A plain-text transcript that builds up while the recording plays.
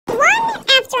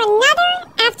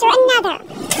after another.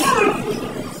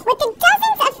 With the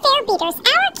dozens of fare beaters,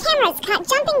 our cameras caught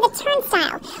jumping the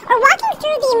turnstile or walking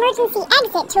through the emergency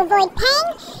exit to avoid paying,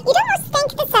 you'd almost think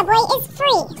the subway is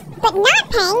free. But not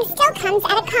paying still comes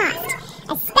at a cost,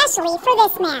 especially for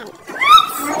this man.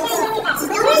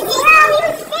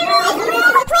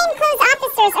 Plainclothes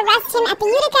officers arrest him at the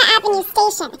Utica Avenue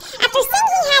station after saying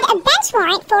he had a bench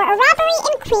warrant for a robbery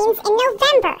in Queens in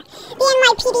November. The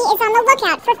NYPD is on the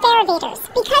lookout for fare evaders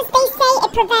because they say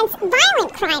it prevents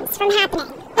violent crimes from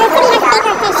happening. The city has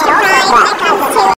bigger fish to fry when it comes to